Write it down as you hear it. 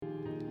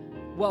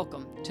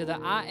Welcome to the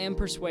I Am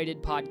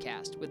Persuaded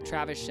podcast with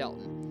Travis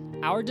Shelton.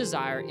 Our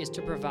desire is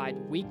to provide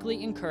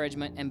weekly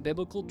encouragement and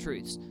biblical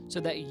truths so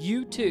that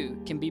you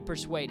too can be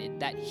persuaded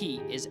that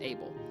He is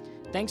able.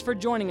 Thanks for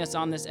joining us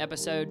on this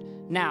episode.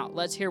 Now,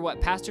 let's hear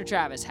what Pastor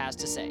Travis has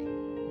to say.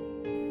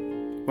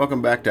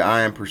 Welcome back to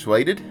I Am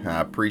Persuaded. I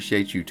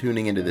appreciate you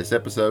tuning into this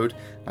episode.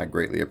 I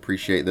greatly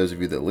appreciate those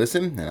of you that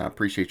listen, and I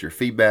appreciate your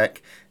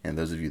feedback, and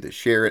those of you that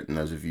share it, and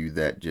those of you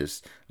that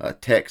just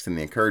text and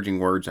the encouraging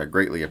words. I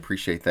greatly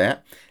appreciate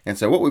that. And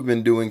so what we've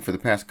been doing for the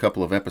past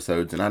couple of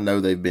episodes, and I know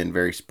they've been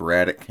very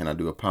sporadic, and I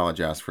do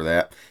apologize for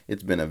that.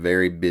 It's been a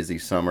very busy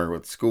summer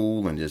with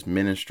school and just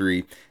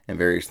ministry and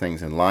various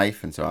things in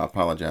life, and so I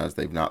apologize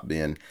they've not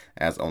been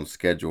as on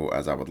schedule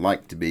as I would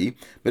like to be.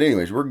 But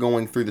anyways, we're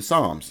going through the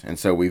Psalms, and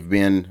so we've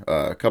been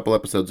a couple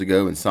episodes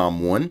ago in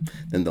Psalm 1,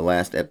 then the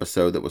last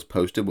episode that was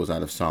posted was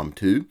out of Psalm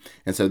 2,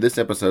 and so this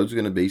episode is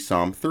going to be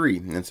Psalm 3.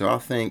 And so I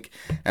think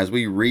as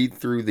we read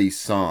through these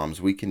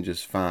Psalms, we can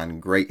just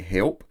find great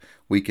help.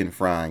 We can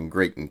find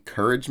great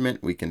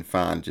encouragement. We can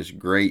find just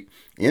great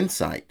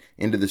insight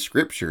into the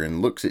scripture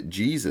and looks at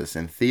Jesus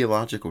and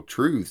theological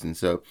truths. And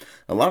so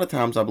a lot of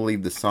times I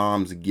believe the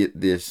Psalms get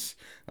this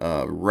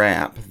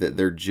rap that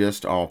they're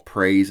just all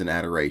praise and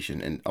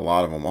adoration, and a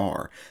lot of them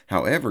are.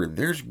 However,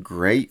 there's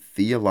great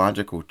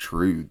theological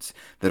truths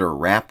that are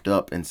wrapped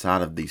up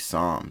inside of these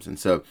Psalms. And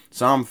so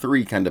Psalm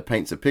 3 kind of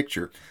paints a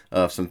picture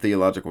of some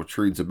theological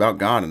truths about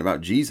God and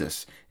about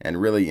Jesus, and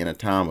really in a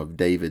time of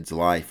David's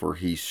life where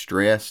he's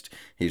stressed,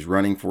 he's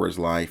running for his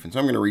life. And so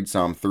I'm going to read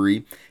Psalm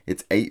 3.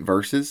 It's 8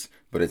 verses,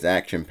 but it's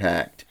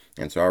action-packed.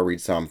 And so I'll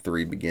read Psalm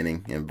 3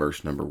 beginning in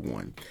verse number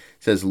 1. It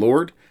says,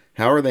 Lord,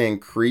 how are they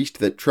increased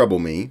that trouble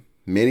me?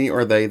 Many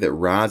are they that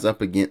rise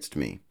up against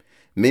me.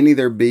 Many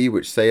there be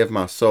which say of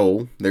my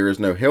soul, there is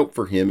no help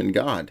for him in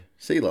God.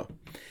 Selah.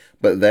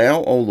 But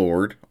thou, O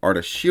Lord, art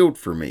a shield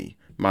for me,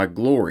 my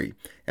glory,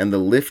 and the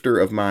lifter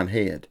of mine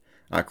head.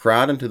 I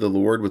cried unto the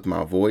Lord with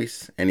my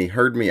voice, and he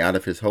heard me out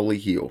of his holy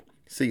hill.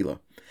 Selah.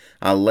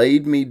 I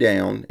laid me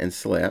down and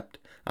slept.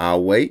 I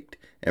awaked,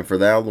 and for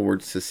thou,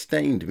 Lord,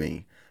 sustained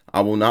me.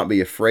 I will not be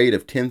afraid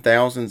of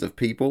 10,000s of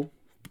people,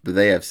 but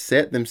they have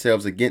set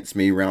themselves against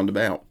me round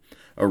about.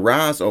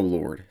 Arise, O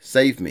Lord,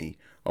 save me,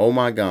 O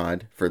my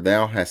God, for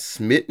thou hast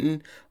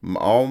smitten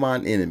all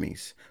mine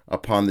enemies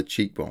upon the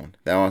cheekbone.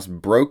 Thou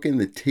hast broken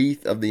the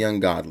teeth of the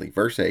ungodly.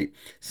 Verse 8,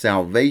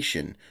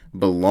 salvation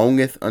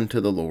belongeth unto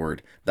the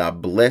Lord. Thy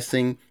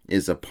blessing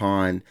is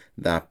upon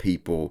thy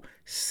people,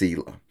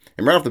 Selah.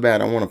 And right off the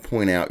bat, I want to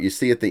point out, you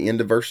see at the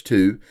end of verse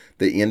 2,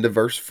 the end of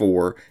verse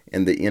 4,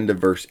 and the end of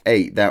verse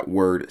 8, that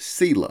word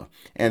Selah.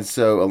 And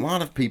so a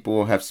lot of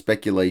people have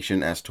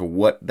speculation as to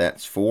what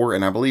that's for,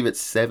 and I believe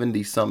it's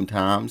 70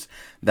 sometimes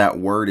that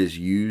word is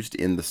used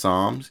in the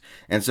Psalms.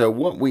 And so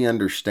what we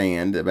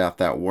understand about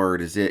that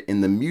word is that in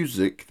the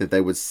music that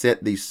they would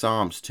set these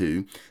Psalms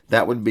to,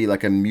 that would be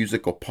like a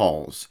musical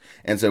pause.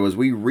 And so as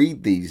we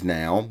read these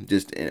now,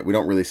 we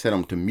don't really set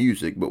them to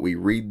music, but we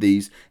read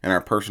these in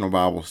our personal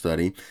Bible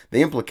study.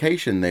 The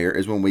implication there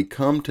is when we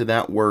come to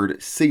that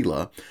word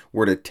Selah,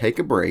 we're to take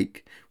a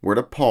break, we're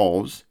to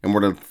pause, and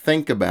we're to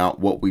think about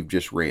what we've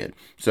just read.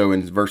 So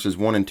in verses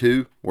 1 and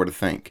 2, we're to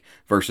think.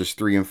 Verses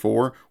 3 and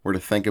 4, we're to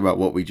think about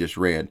what we just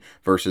read.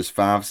 Verses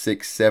 5,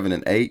 6, 7,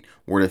 and 8,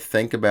 we're to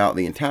think about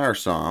the entire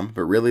psalm,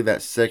 but really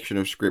that section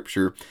of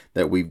scripture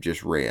that we've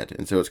just read.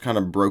 And so it's kind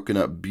of broken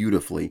up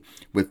beautifully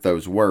with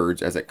those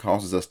words as it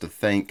causes us to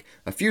think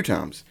a few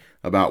times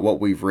about what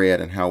we've read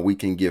and how we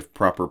can give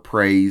proper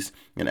praise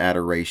and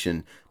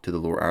adoration to the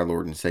Lord, our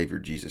Lord and Savior,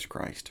 Jesus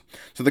Christ.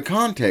 So the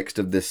context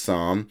of this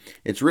psalm,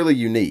 it's really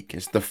unique.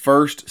 It's the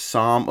first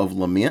psalm of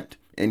lament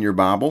in your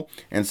Bible.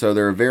 And so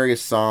there are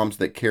various psalms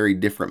that carry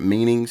different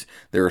meanings.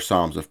 There are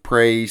psalms of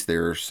praise.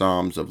 There are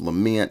psalms of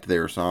lament.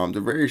 There are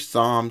various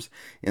psalms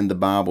in the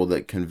Bible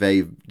that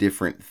convey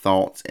different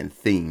thoughts and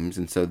themes.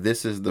 And so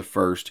this is the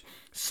first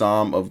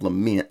psalm of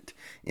lament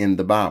in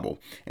the Bible.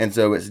 And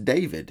so it's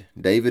David.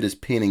 David is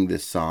penning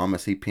this psalm,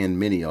 as he penned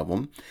many of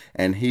them,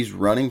 and he's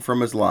running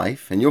from his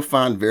life. And you'll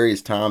find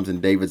various times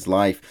in David's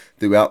life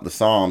throughout the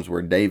Psalms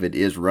where David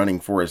is running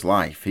for his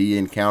life. He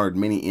encountered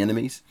many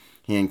enemies.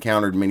 He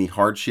encountered many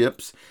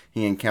hardships.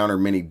 He encountered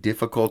many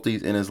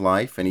difficulties in his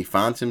life, and he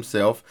finds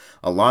himself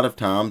a lot of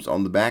times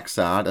on the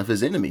backside of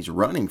his enemies,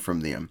 running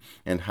from them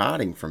and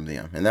hiding from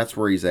them. And that's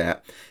where he's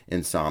at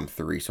in Psalm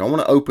 3. So I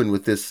want to open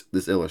with this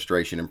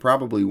illustration, and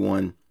probably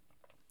one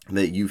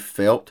that you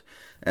felt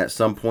at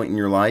some point in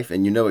your life,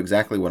 and you know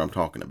exactly what I'm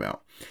talking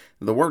about.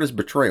 The word is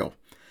betrayal.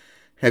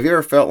 Have you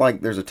ever felt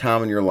like there's a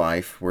time in your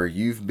life where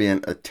you've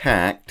been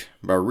attacked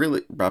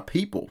by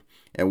people?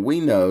 And we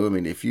know,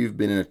 if you've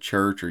been in a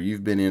church or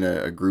you've been in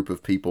a group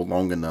of people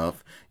long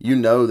enough, you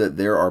know that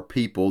there are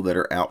people that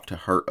are out to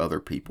hurt other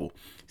people.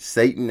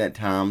 Satan at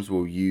times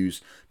will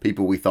use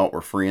people we thought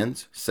were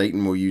friends.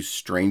 Satan will use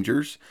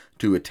strangers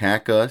to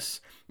attack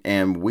us.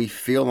 And we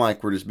feel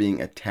like we're just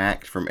being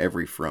attacked from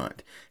every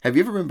front. Have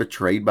you ever been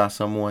betrayed by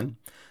someone?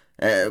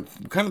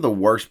 Kind of the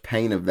worst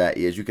pain of that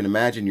is you can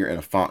imagine you're in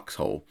a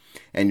foxhole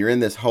and you're in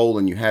this hole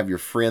and you have your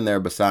friend there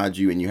beside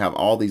you and you have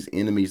all these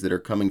enemies that are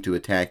coming to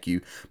attack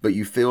you, but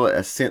you feel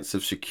a sense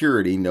of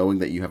security knowing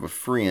that you have a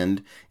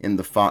friend in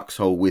the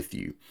foxhole with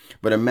you.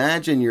 But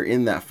imagine you're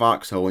in that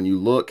foxhole and you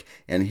look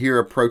and here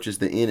approaches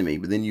the enemy,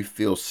 but then you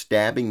feel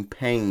stabbing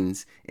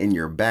pains in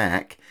your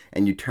back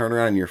and you turn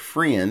around and your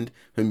friend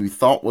whom you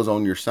thought was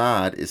on your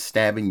side is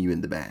stabbing you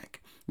in the back.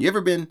 You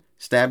ever been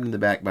stabbed in the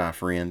back by a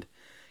friend?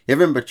 You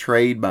ever been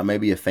betrayed by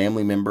maybe a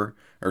family member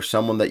or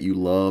someone that you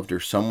loved or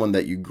someone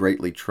that you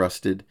greatly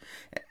trusted?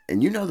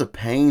 And you know the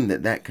pain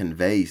that that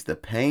conveys, the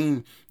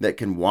pain that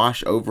can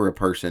wash over a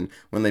person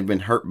when they've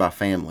been hurt by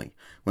family,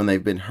 when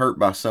they've been hurt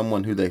by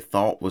someone who they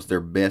thought was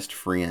their best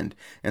friend.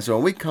 And so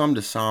when we come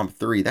to Psalm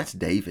 3, that's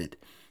David.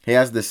 He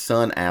has this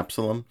son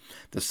Absalom,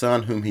 the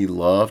son whom he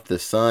loved, the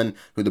son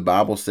who the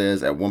Bible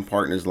says at one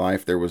part in his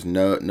life there was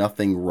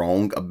nothing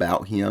wrong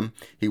about him.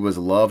 He was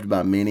loved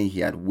by many. He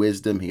had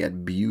wisdom. He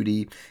had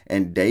beauty.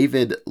 And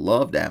David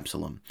loved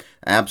Absalom.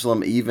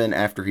 Absalom, even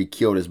after he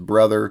killed his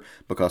brother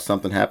because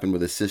something happened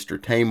with his sister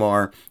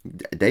Tamar,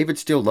 David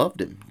still loved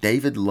him.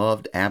 David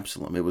loved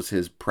Absalom. It was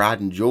his pride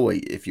and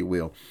joy, if you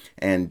will.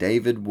 And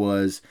David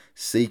was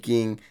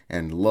seeking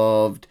and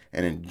loved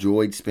and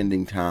enjoyed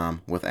spending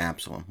time with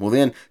Absalom. Well,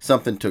 then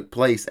something took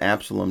place.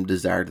 Absalom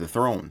desired the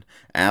throne.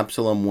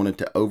 Absalom wanted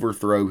to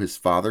overthrow his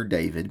father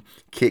David,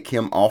 kick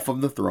him off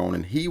of the throne,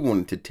 and he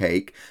wanted to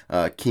take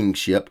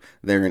kingship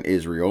there in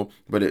Israel,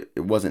 but it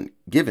wasn't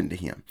given to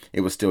him.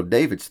 It was still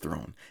David's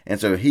throne. And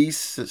so he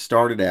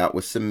started out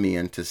with some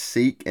men to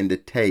seek and to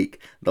take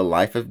the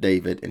life of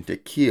David and to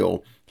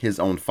kill his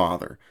own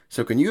father.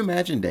 So can you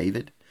imagine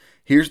David?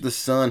 Here's the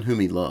son whom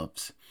he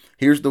loves.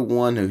 Here's the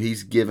one who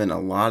he's given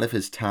a lot of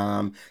his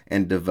time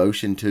and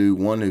devotion to,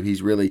 one who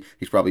he's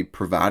probably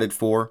provided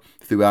for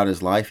throughout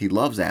his life. He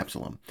loves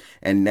Absalom.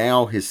 And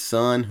now his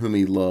son whom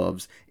he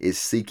loves is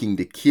seeking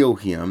to kill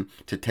him,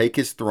 to take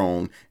his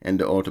throne, and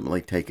to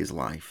ultimately take his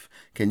life.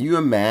 Can you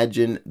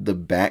imagine the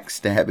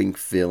backstabbing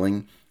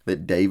feeling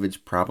that David's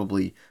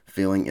probably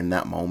feeling in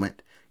that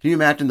moment? Can you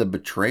imagine the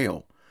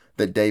betrayal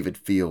that David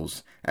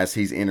feels as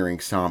he's entering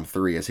Psalm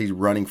 3, as he's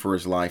running for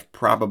his life,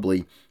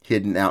 probably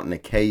hidden out in a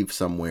cave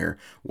somewhere,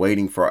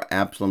 waiting for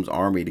Absalom's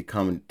army to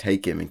come and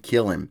take him and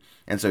kill him.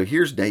 And so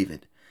here's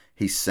David.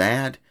 He's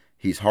sad.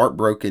 He's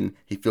heartbroken.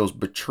 He feels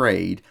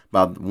betrayed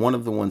by one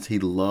of the ones he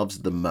loves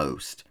the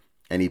most.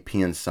 And he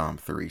pens Psalm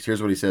 3. So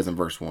here's what he says in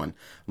verse 1.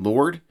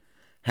 Lord,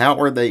 how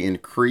are they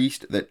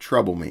increased that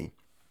trouble me?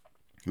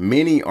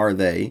 Many are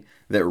they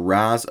that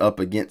rise up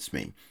against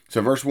me.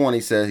 So verse 1, he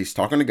says, he's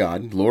talking to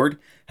God. Lord,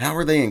 how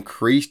are they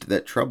increased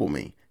that trouble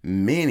me?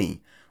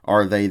 Many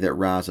are they that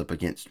rise up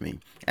against me.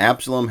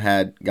 Absalom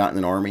had gotten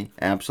an army.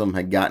 Absalom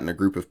had gotten a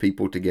group of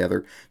people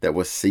together that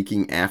was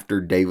seeking after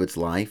David's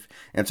life.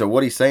 And so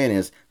what he's saying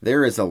is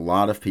there is a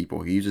lot of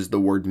people. He uses the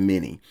word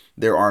many.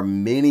 There are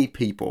many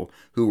people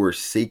who are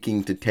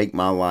seeking to take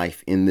my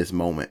life in this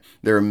moment.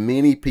 There are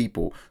many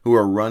people who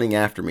are running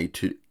after me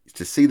to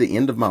see the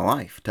end of my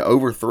life, to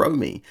overthrow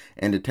me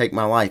and to take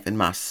my life. And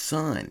my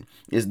son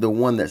is the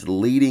one that's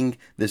leading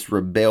this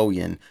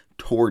rebellion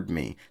toward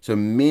me. So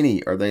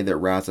many are they that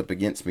rise up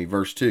against me.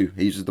 Verse 2,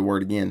 he uses the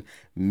word again.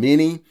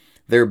 Many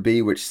there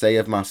be which say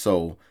of my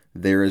soul,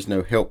 there is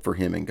no help for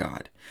him in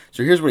God.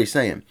 So here's what he's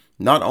saying.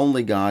 Not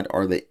only, God,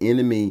 are the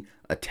enemy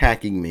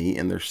attacking me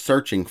and they're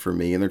searching for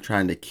me and they're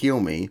trying to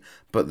kill me,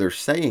 but they're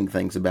saying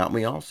things about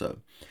me also.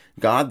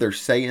 God, they're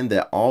saying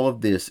that all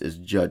of this is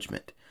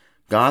judgment.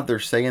 God, they're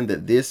saying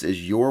that this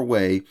is your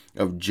way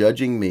of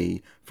judging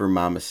me for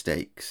my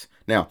mistakes.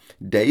 Now,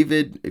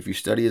 David, if you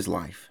study his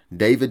life,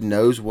 David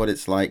knows what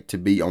it's like to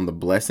be on the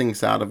blessing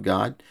side of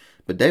God,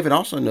 but David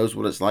also knows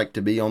what it's like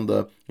to be on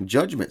the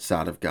judgment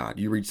side of God.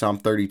 You read Psalm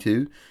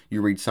 32,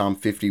 you read Psalm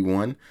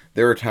 51.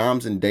 There are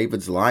times in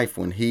David's life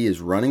when he is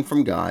running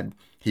from God,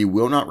 he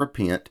will not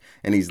repent,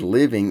 and he's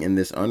living in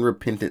this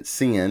unrepentant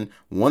sin,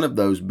 one of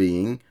those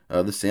being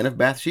the sin of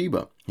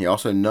Bathsheba. He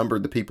also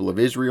numbered the people of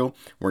Israel,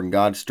 where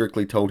God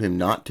strictly told him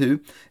not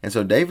to. And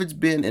so David's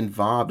been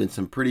involved in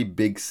some pretty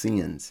big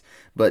sins,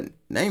 but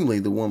namely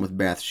the one with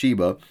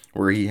Bathsheba,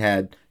 where he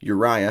had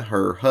Uriah,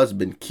 her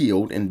husband,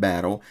 killed in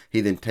battle.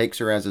 He then takes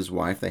her as his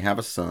wife. They have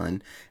a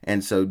son.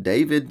 And so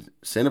David,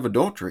 sin of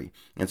adultery.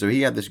 And so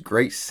he had this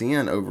great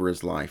sin over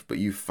his life. But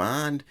you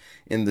find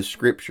in the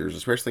scriptures,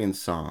 especially in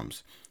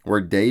Psalms,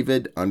 where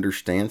David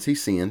understands he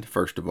sinned.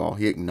 First of all,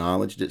 he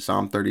acknowledged it.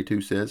 Psalm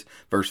 32 says,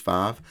 verse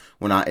 5,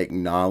 when I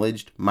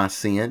acknowledged my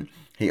sin,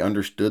 he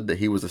understood that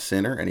he was a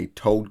sinner and he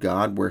told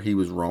God where he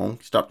was wrong.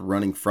 He stopped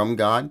running from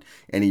God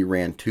and he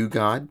ran to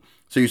God.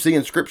 So you see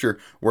in scripture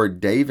where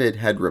David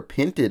had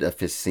repented of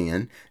his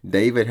sin,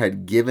 David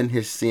had given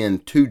his sin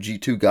to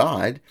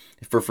God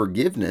for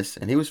forgiveness,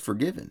 and he was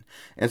forgiven.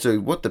 And so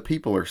what the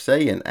people are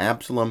saying,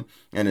 Absalom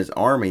and his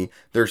army,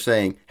 they're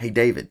saying, hey,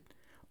 David,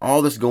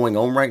 all this going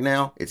on right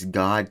now, it's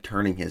God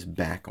turning his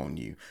back on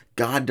you.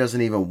 God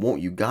doesn't even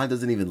want you. God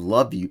doesn't even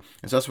love you.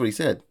 And so that's what he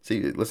said.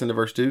 See, listen to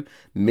verse 2.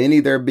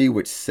 Many there be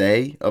which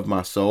say of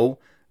my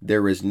soul,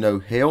 there is no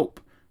help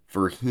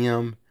for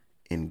him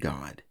in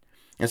God.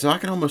 And so I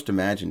can almost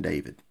imagine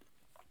David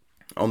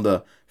on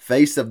the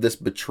face of this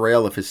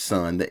betrayal of his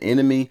son, the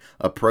enemy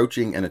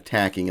approaching and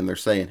attacking, and they're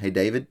saying, hey,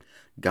 David,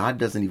 God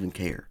doesn't even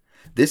care.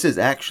 This is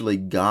actually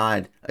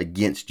God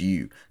against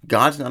you.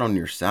 God's not on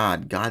your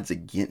side. God's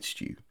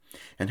against you.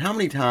 And how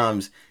many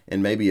times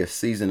in maybe a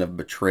season of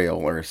betrayal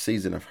or a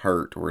season of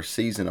hurt or a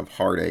season of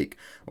heartache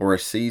or a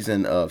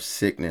season of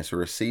sickness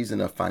or a season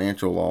of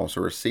financial loss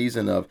or a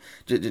season of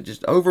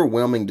just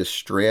overwhelming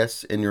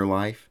distress in your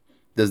life,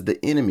 does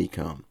the enemy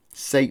come,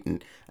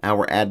 Satan,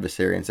 our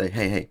adversary, and say,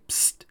 hey,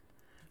 psst,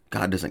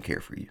 God doesn't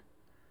care for you.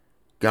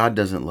 God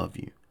doesn't love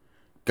you.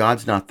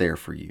 God's not there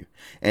for you.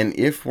 And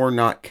if we're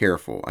not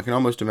careful, I can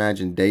almost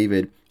imagine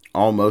David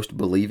almost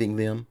believing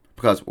them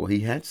because, well,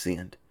 he had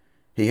sinned.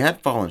 He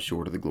had fallen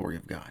short of the glory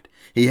of God.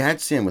 He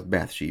had sinned with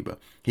Bathsheba.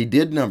 He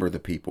did number the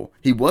people.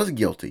 He was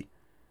guilty,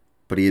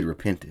 but he had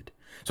repented.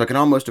 So I can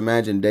almost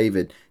imagine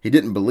David, he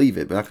didn't believe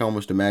it, but I can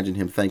almost imagine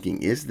him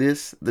thinking, is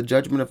this the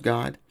judgment of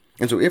God?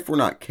 And so if we're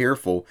not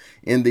careful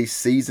in these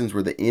seasons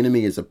where the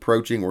enemy is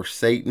approaching or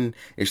Satan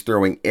is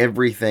throwing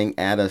everything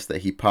at us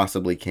that he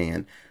possibly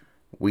can,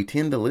 we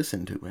tend to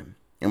listen to him.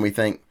 And we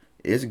think,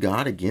 is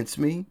God against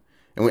me?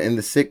 And in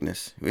the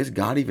sickness, is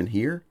God even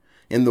here?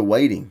 In the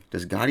waiting,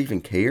 does God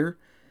even care?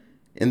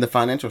 In the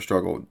financial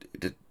struggle,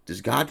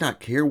 does God not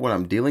care what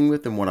I'm dealing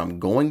with and what I'm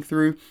going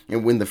through?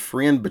 And when the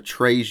friend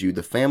betrays you,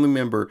 the family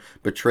member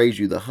betrays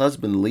you, the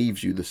husband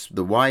leaves you,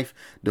 the wife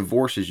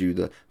divorces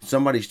you,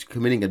 somebody's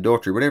committing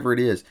adultery, whatever it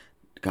is,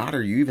 God,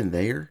 are you even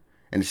there?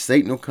 And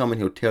Satan will come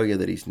and he'll tell you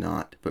that he's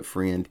not. But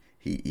friend,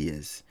 he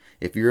is.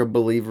 If you're a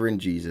believer in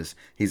Jesus,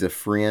 he's a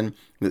friend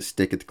that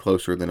sticketh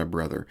closer than a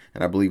brother.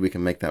 And I believe we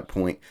can make that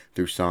point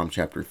through Psalm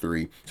chapter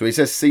 3. So he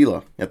says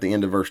Selah at the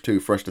end of verse 2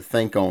 for us to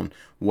think on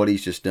what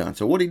he's just done.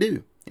 So what did he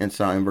do? In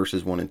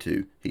verses 1 and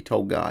 2, he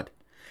told God.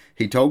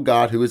 He told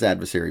God who his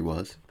adversary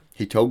was.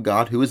 He told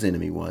God who his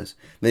enemy was.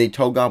 Then he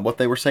told God what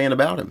they were saying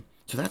about him.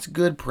 So that's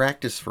good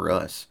practice for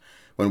us.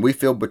 When we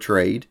feel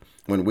betrayed,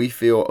 when we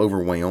feel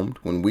overwhelmed,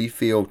 when we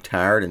feel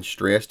tired and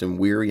stressed and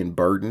weary and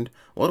burdened,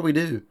 what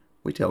do?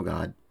 We tell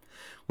God.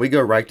 We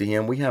go right to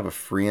him. We have a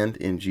friend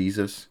in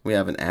Jesus. We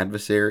have an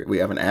adversary. We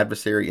have an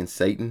adversary in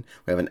Satan.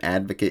 We have an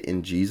advocate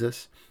in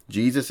Jesus.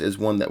 Jesus is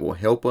one that will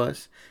help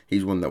us.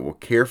 He's one that will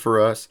care for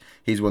us.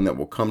 He's one that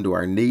will come to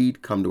our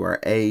need, come to our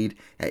aid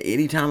at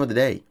any time of the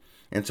day.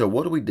 And so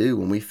what do we do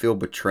when we feel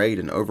betrayed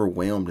and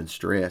overwhelmed and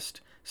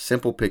stressed?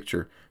 Simple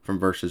picture from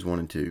verses 1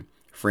 and 2.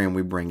 Friend,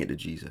 we bring it to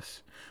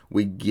Jesus.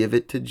 We give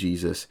it to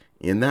Jesus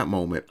in that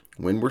moment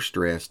when we're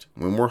stressed,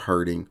 when we're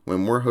hurting,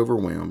 when we're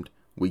overwhelmed.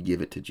 We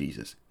give it to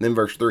Jesus. Then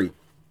verse 3.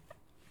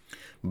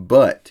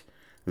 But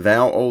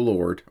thou, O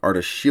Lord, art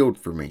a shield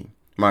for me,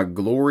 my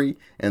glory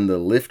and the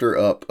lifter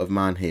up of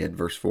mine head.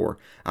 Verse 4.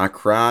 I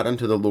cried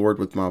unto the Lord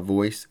with my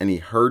voice, and he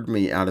heard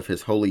me out of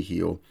his holy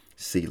hill,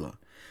 Selah.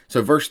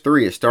 So verse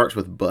 3, it starts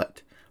with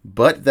but.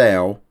 But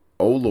thou,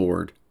 O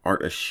Lord,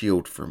 art a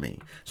shield for me.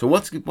 So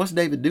what's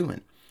David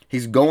doing?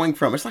 He's going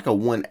from, it's like a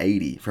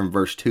 180 from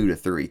verse 2 to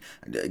 3.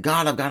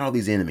 God, I've got all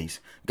these enemies.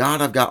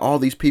 God, I've got all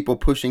these people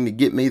pushing to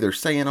get me. They're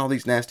saying all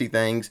these nasty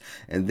things.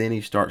 And then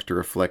he starts to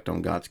reflect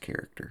on God's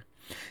character.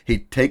 He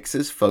takes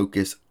his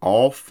focus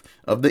off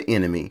of the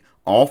enemy,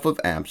 off of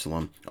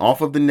Absalom, off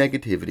of the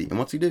negativity. And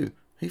what's he do?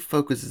 He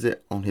focuses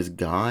it on his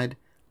God,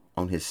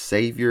 on his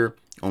Savior,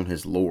 on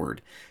his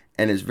Lord.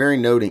 And it's very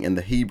noting in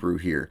the Hebrew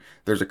here,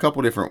 there's a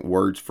couple different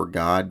words for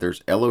God.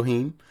 There's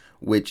Elohim,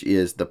 which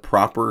is the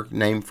proper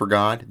name for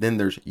God. Then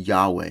there's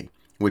Yahweh,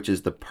 which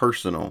is the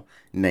personal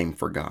name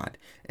for God.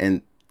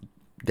 And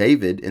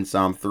David in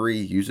Psalm 3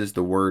 uses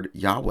the word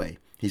Yahweh.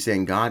 He's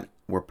saying, God,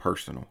 we're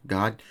personal.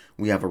 God,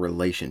 we have a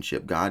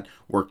relationship. God,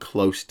 we're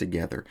close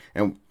together.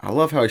 And I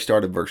love how he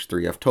started verse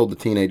 3. I've told the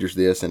teenagers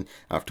this, and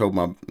I've told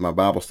my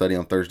Bible study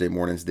on Thursday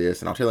mornings this,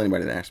 and I'll tell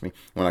anybody that asks me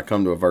when I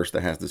come to a verse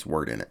that has this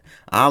word in it.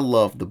 I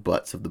love the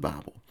buts of the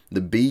Bible. The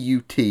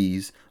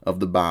B-U-T's of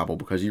the Bible,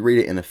 because you read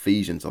it in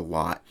Ephesians a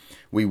lot.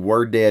 We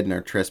were dead in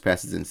our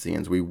trespasses and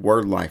sins. We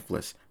were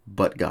lifeless,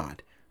 but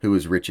God, who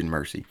is rich in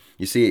mercy.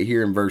 You see it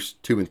here in verse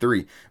 2 and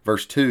 3.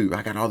 Verse 2,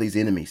 I got all these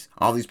enemies.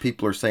 All these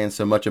people are saying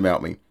so much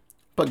about me.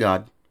 But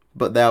God,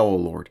 but thou, O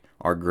Lord,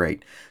 are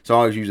great. So I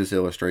always use this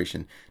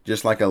illustration.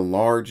 Just like a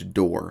large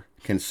door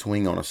can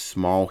swing on a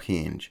small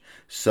hinge,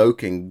 so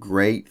can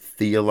great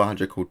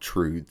theological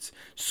truths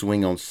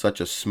swing on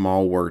such a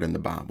small word in the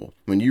Bible.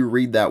 When you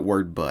read that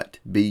word but,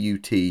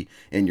 B-U-T,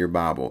 in your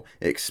Bible,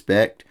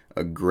 expect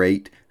a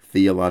great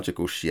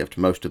theological shift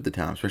most of the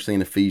time, especially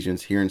in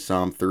Ephesians. Here in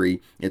Psalm 3,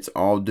 it's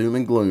all doom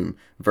and gloom.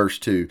 Verse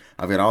 2,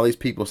 I've got all these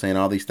people saying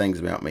all these things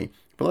about me,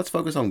 but let's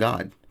focus on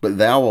God. But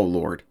thou, O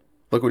Lord,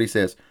 look what he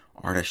says,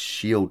 art a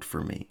shield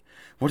for me.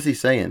 What is he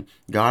saying?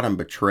 God, I'm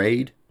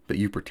betrayed, but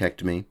you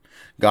protect me.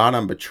 God,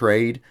 I'm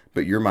betrayed,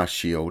 but you're my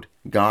shield.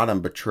 God,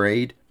 I'm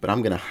betrayed, but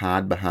I'm going to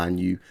hide behind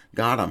you.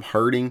 God, I'm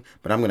hurting,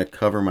 but I'm going to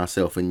cover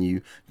myself in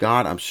you.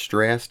 God, I'm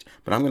stressed,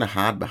 but I'm going to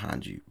hide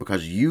behind you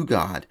because you,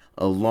 God,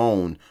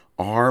 alone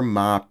are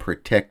my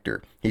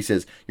protector. He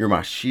says, you're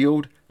my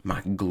shield,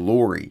 my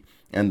glory,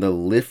 and the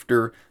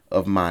lifter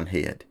of mine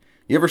head.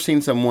 You ever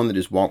seen someone that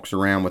just walks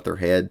around with their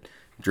head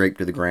draped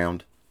to the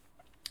ground?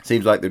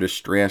 Seems like they're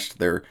distressed,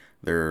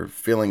 they're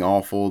feeling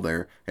awful,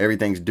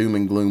 everything's doom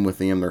and gloom with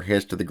them, their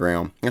heads to the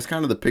ground. That's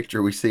kind of the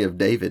picture we see of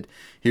David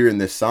here in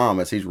this psalm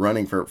as he's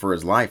running for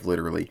his life,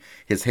 literally.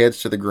 His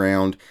head's to the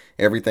ground,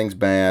 everything's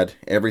bad,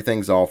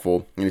 everything's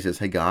awful, and he says,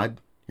 hey God,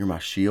 you're my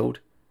shield,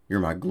 you're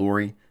my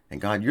glory, and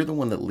God, you're the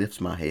one that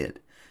lifts my head.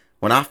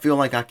 When I feel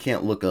like I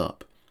can't look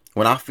up,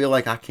 when I feel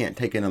like I can't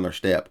take another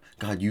step,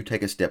 God, you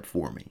take a step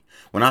for me.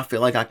 When I feel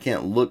like I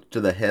can't look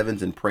to the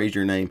heavens and praise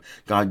your name,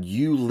 God,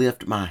 you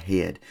lift my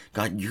head.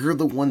 God, you're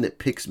the one that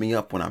picks me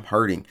up when I'm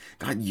hurting.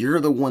 God, you're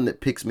the one that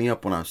picks me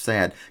up when I'm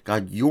sad.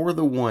 God, you're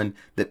the one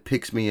that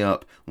picks me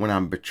up when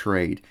I'm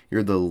betrayed.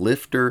 You're the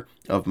lifter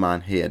of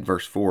mine head.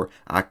 Verse 4,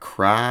 I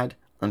cried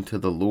unto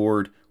the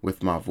Lord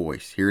with my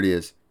voice. Here it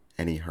is,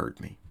 and he heard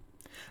me.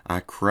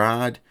 I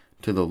cried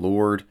to the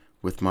Lord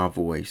with my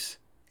voice,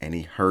 and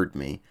he heard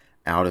me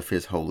out of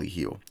his holy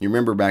hill. You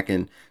remember back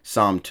in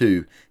Psalm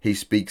 2, he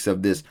speaks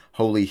of this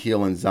holy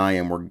hill in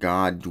Zion where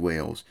God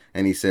dwells.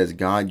 And he says,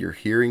 God, you're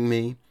hearing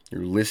me.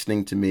 You're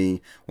listening to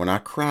me. When I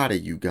cry to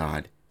you,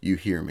 God, you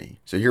hear me.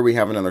 So here we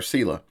have another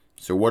Selah.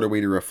 So what are we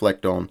to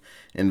reflect on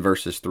in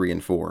verses 3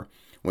 and 4?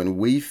 When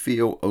we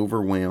feel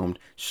overwhelmed,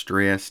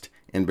 stressed,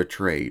 and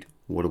betrayed,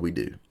 what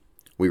do?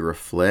 We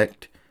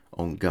reflect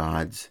on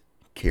God's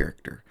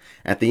character.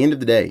 At the end of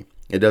the day,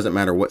 it doesn't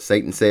matter what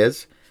Satan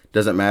says.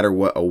 Doesn't matter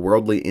what a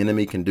worldly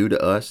enemy can do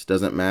to us.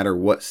 Doesn't matter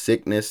what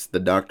sickness the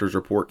doctor's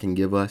report can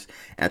give us.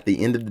 At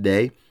the end of the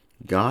day,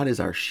 God is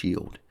our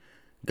shield.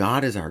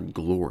 God is our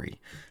glory.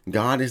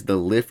 God is the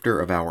lifter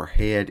of our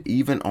head.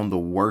 Even on the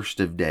worst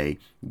of day,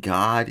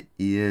 God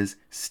is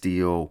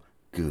still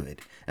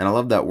good. And I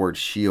love that word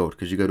shield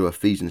because you go to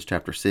Ephesians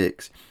chapter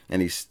 6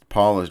 and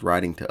Paul is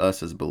writing to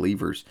us as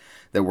believers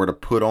that we're to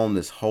put on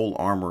this whole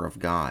armor of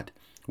God.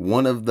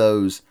 One of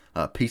those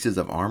pieces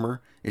of armor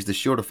is the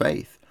shield of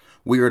faith.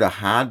 We are to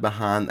hide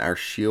behind our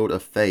shield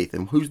of faith.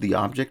 And who's the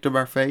object of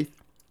our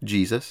faith?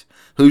 Jesus.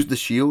 Who's the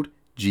shield?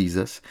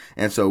 Jesus.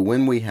 And so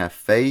when we have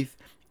faith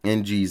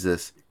in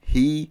Jesus,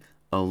 he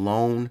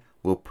alone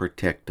will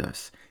protect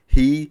us.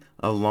 He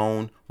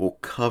alone will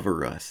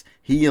cover us.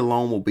 He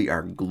alone will be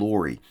our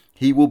glory.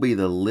 He will be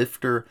the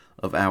lifter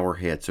of our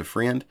head. So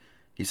friend,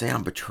 you say,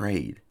 I'm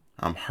betrayed.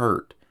 I'm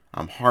hurt.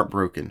 I'm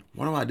heartbroken.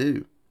 What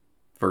do?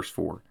 Verse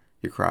 4,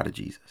 you cry to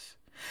Jesus.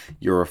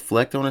 You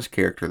reflect on his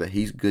character, that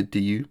he's good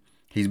to you.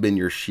 He's been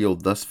your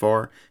shield thus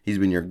far. He's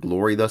been your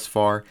glory thus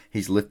far.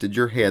 He's lifted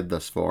your head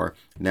thus far.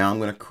 Now I'm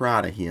going to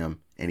cry to him,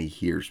 and he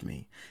hears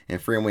me.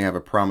 And friend, we have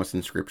a promise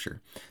in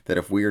Scripture that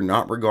if we are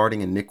not regarding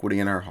iniquity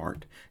in our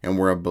heart, and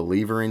we're a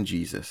believer in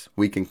Jesus,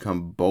 we can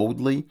come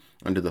boldly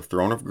under the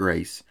throne of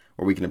grace,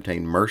 where we can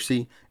obtain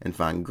mercy and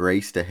find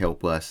grace to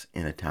help us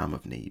in a time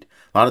of need.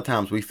 A lot of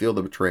times we feel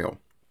the betrayal.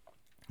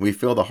 We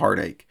feel the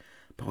heartache.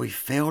 But we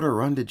fail to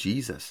run to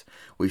Jesus.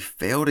 We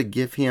fail to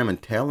give him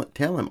and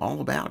tell him all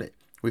about it.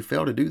 We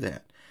fail to do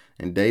that.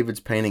 And David's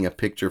painting a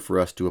picture for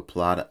us to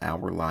apply to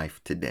our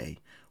life today.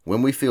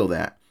 When we feel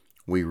that,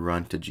 we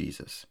run to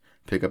Jesus.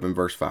 Pick up in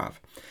verse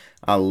 5.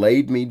 I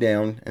laid me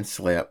down and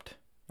slept.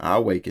 I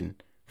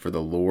awakened, for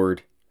the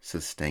Lord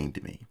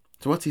sustained me.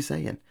 So what's he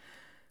saying?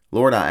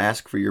 Lord, I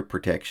ask for your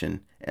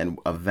protection and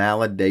a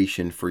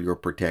validation for your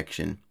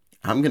protection.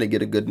 I'm going to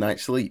get a good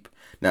night's sleep.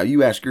 Now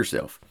you ask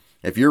yourself,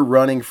 if you're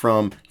running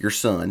from your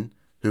son,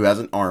 who has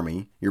an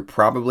army, you're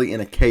probably in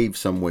a cave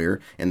somewhere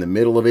in the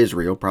middle of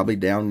Israel, probably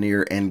down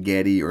near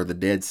En-Gedi or the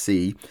Dead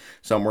Sea,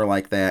 somewhere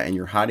like that, and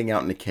you're hiding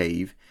out in a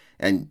cave,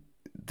 and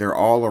they're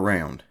all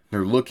around.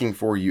 They're looking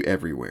for you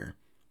everywhere.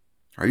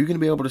 Are you going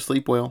to be able to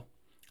sleep well?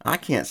 I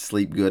can't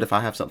sleep good if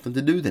I have something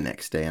to do the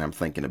next day and I'm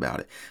thinking about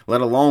it,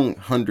 let alone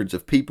hundreds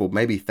of people,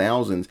 maybe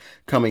thousands,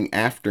 coming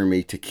after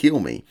me to kill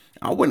me.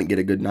 I wouldn't get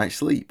a good night's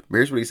sleep. But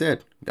here's what he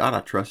said. God,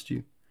 I trust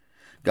you.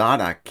 God,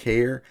 I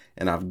care,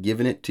 and I've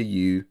given it to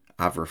you.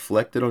 I've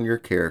reflected on your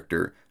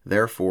character,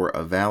 therefore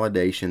a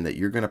validation that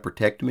you're going to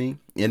protect me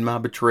in my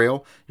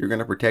betrayal. You're going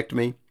to protect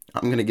me.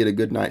 I'm going to get a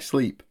good night's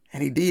sleep.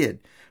 And he did.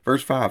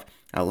 Verse 5,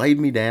 I laid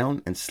me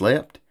down and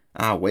slept.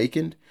 I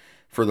awakened,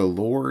 for the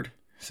Lord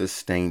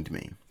sustained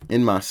me.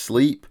 In my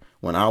sleep,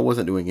 when I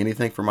wasn't doing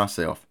anything for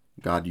myself,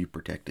 God, you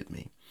protected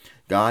me.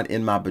 God,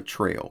 in my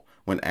betrayal,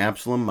 when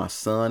Absalom, my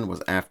son,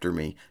 was after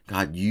me,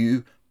 God,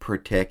 you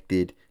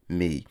protected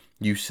me.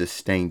 You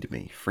sustained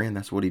me. Friend,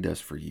 that's what he does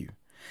for you.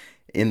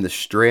 In the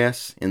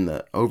stress, in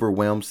the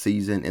overwhelmed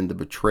season, in the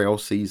betrayal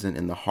season,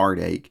 in the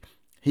heartache,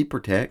 he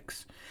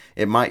protects.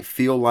 It might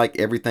feel like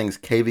everything's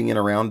caving in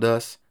around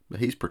us, but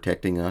he's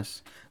protecting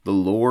us. The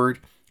Lord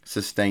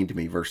sustained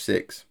me. Verse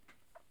 6,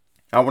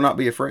 I will not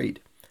be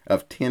afraid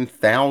of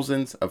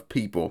 10,000s of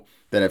people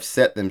that have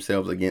set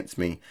themselves against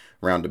me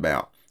round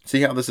about.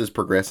 See how this is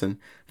progressing?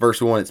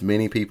 Verse 1, it's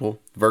many people.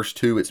 Verse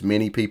 2, it's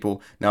many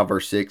people. Now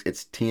verse 6,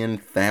 it's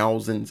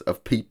 10,000s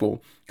of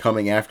people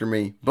coming after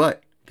me.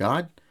 But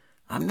God,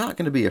 I'm not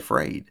going to be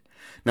afraid.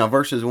 Now,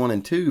 verses 1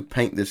 and 2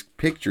 paint this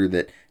picture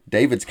that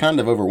David's kind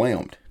of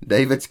overwhelmed.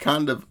 David's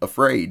kind of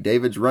afraid.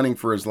 David's running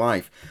for his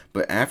life.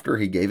 But after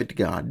he gave it to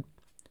God,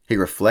 he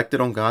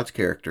reflected on God's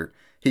character,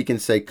 he can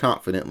say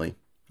confidently,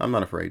 I'm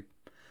not afraid.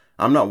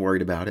 I'm not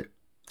worried about it.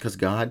 Because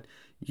God,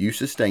 you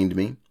sustained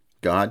me.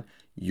 God,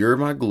 you're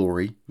my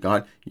glory.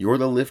 God, you're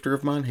the lifter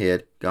of mine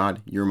head.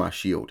 God, you're my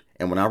shield.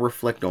 And when I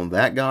reflect on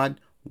that, God,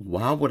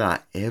 why would I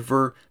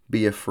ever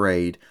be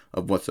afraid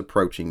of what's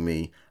approaching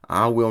me?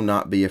 I will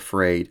not be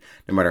afraid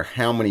no matter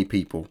how many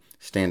people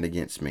stand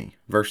against me.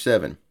 Verse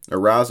 7,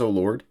 arise, O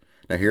Lord.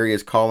 Now here he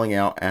is calling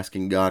out,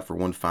 asking God for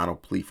one final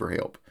plea for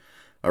help.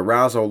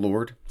 Arise, O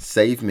Lord,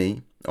 save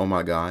me, O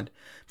my God,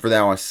 for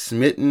thou hast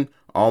smitten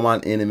all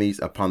mine enemies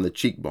upon the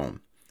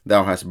cheekbone.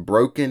 Thou hast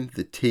broken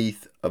the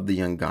teeth of the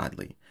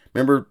ungodly.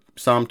 Remember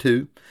Psalm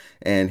 2?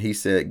 And he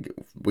said,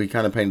 we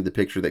kind of painted the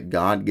picture that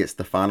God gets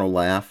the final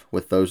laugh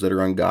with those that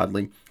are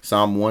ungodly.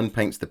 Psalm 1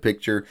 paints the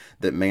picture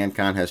that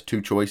mankind has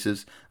two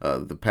choices,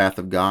 the path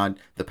of God,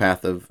 the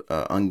path of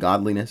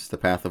ungodliness, the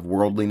path of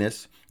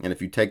worldliness. And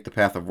if you take the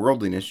path of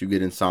worldliness, you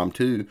get in Psalm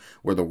 2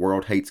 where the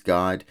world hates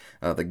God,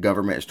 the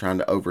government is trying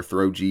to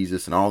overthrow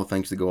Jesus and all the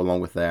things that go along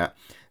with that.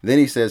 Then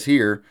he says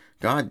here,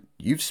 God,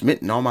 you've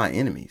smitten all my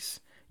enemies.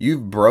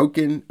 You've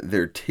broken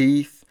their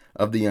teeth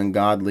of the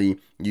ungodly.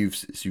 You've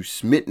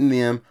smitten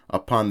them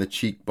upon the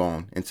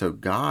cheekbone. And so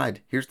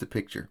God, here's the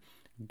picture.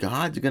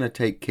 God's going to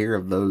take care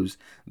of those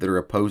that are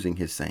opposing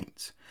his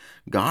saints.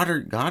 God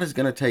is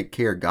going to take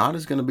care. God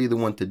is going to be the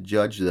one to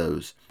judge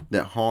those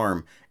that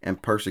harm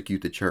and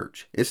persecute the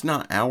church. It's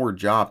not our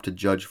job to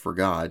judge for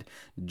God.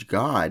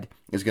 God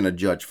is going to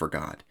judge for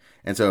God.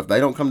 And so if they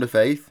don't come to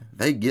faith,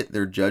 they get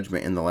their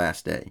judgment in the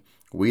last day.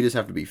 We just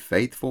have to be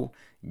faithful,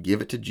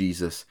 give it to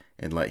Jesus,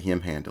 and let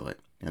him handle it.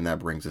 And that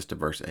brings us to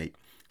verse 8.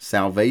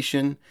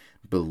 Salvation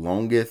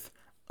belongeth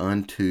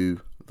unto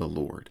the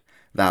Lord.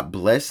 Thy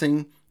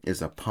blessing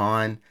is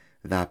upon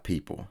thy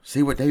people.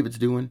 See what David's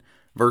doing?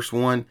 Verse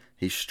 1,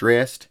 he's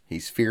stressed,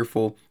 he's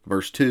fearful.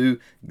 Verse 2,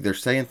 they're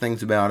saying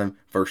things about him.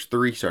 Verse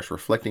 3, he starts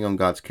reflecting on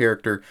God's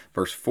character.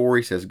 Verse 4,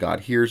 he says, God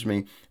hears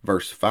me.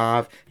 Verse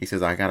 5, he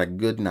says, I got a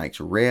good night's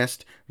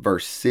rest.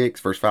 Verse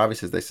 5, he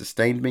says, they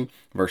sustained me.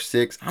 Verse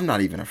 6, I'm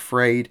not even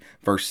afraid.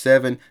 Verse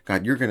 7,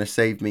 God, you're going to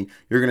save me.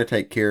 You're going to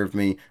take care of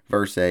me.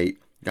 Verse 8,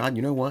 God,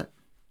 you know what?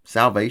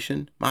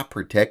 Salvation, my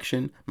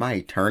protection, my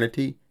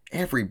eternity,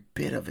 every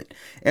bit of it,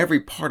 every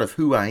part of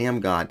who I am,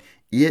 God,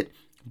 it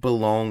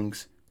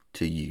belongs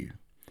to you.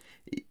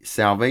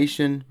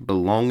 Salvation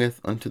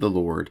belongeth unto the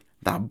Lord.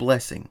 Thy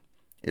blessing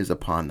is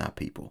upon thy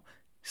people.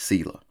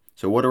 Selah.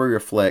 So what do we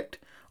reflect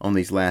on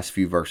these last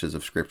few verses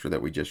of scripture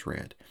that we just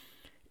read?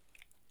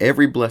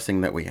 Every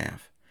blessing that we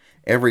have,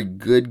 every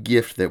good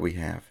gift that we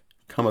have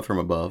cometh from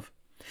above.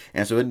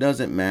 And so it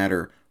doesn't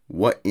matter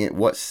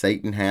what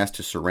Satan has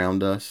to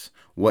surround us,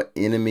 what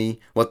the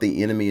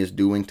enemy is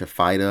doing to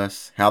fight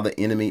us, how the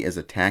enemy is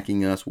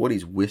attacking us, what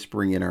he's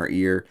whispering in our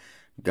ear.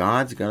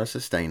 God's going to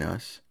sustain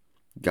us.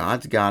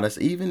 God's got us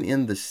even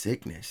in the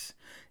sickness,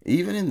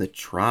 even in the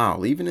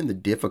trial, even in the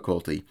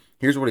difficulty.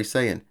 Here's what he's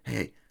saying.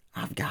 Hey,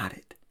 I've got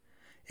it.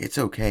 It's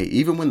okay.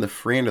 Even when the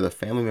friend or the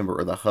family member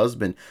or the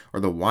husband or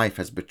the wife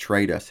has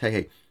betrayed us.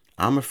 Hey,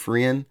 I'm a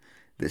friend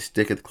that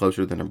sticketh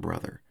closer than a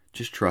brother.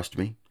 Just trust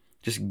me.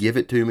 Just give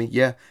it to me.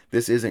 Yeah,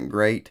 this isn't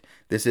great.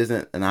 This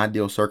isn't an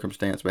ideal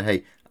circumstance, but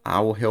hey, I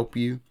will help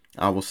you.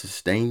 I will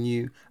sustain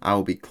you. I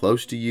will be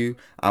close to you.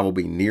 I will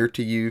be near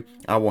to you.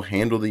 I will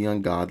handle the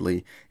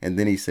ungodly. And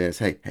then he says,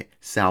 hey,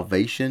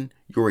 salvation,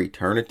 your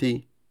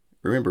eternity,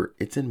 remember,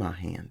 it's in my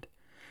hand.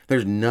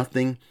 There's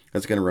nothing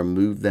that's going to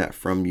remove that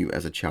from you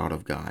as a child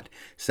of God.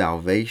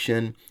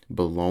 Salvation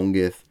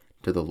belongeth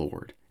to the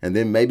Lord. And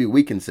then maybe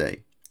we can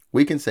say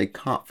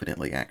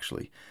confidently,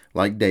 actually,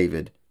 like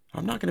David,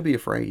 I'm not going to be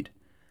afraid.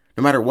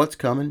 No matter what's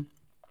coming,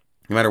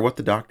 no matter what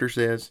the doctor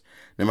says,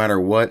 no matter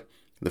what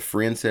the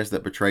friend says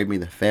that betrayed me,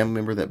 the family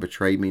member that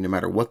betrayed me, no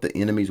matter what the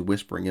enemy's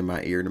whispering in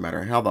my ear, no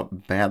matter how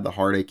bad the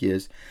heartache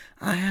is,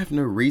 I have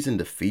no reason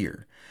to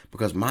fear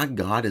because my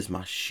God is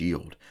my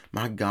shield.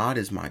 My God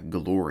is my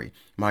glory.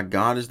 My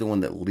God is the one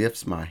that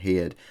lifts my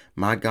head.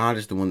 My God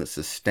is the one that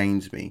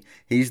sustains me.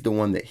 He's the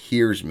one that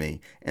hears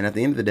me. And at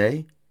the end of the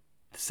day,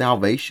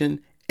 salvation,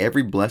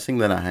 every blessing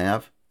that I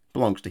have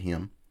belongs to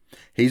him.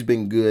 He's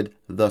been good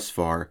thus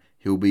far.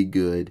 He'll be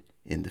good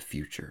in the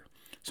future.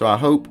 So I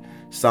hope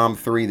Psalm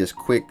 3, this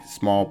quick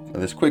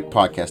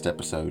podcast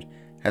episode,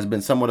 has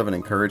been somewhat of an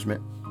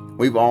encouragement.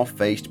 We've all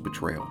faced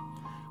betrayal.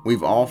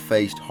 We've all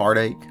faced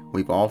heartache.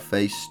 We've all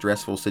faced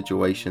stressful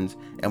situations.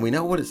 And we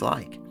know what it's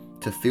like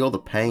to feel the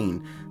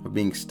pain of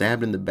being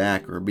stabbed in the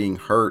back or being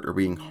hurt or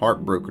being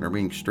heartbroken or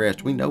being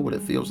stressed. We know what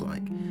it feels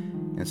like.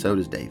 And so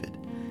does David.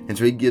 And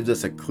so he gives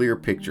us a clear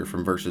picture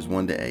from verses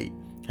 1 to 8,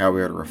 how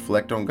we are to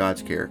reflect on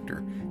God's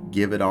character,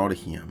 give it all to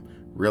him,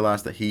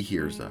 realize that he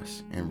hears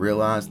us, and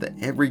realize that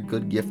every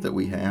good gift that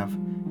we have,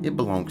 it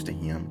belongs to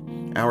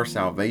him. Our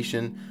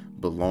salvation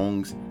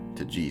belongs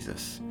to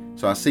Jesus.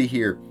 So I see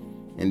here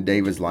in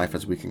David's life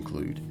as we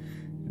conclude,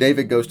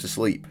 David goes to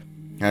sleep.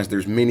 as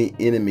there's many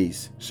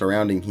enemies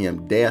surrounding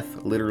him,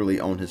 death literally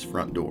on his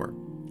front door.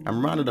 I'm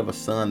reminded of a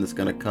son that's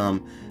going to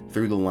come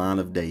through the line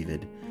of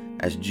David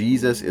as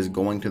Jesus is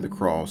going to the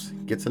cross,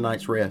 gets a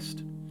night's rest.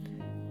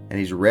 And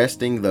he's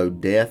resting though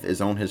death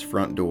is on his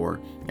front door,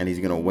 and he's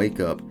going to wake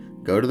up,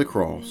 go to the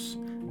cross,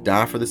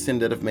 die for the sin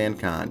debt of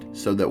mankind,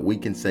 so that we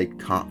can say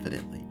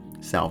confidently,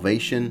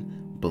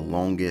 salvation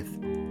belongeth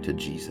to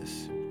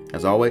Jesus.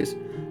 As always,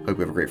 hope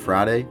you have a great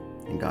Friday,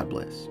 and God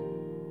bless.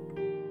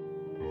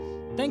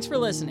 Thanks for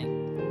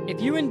listening. If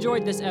you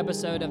enjoyed this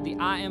episode of the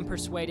I Am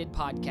Persuaded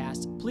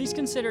podcast, please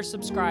consider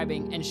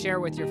subscribing and share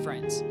with your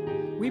friends.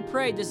 We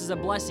pray this is a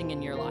blessing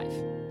in your life.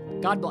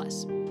 God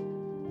bless.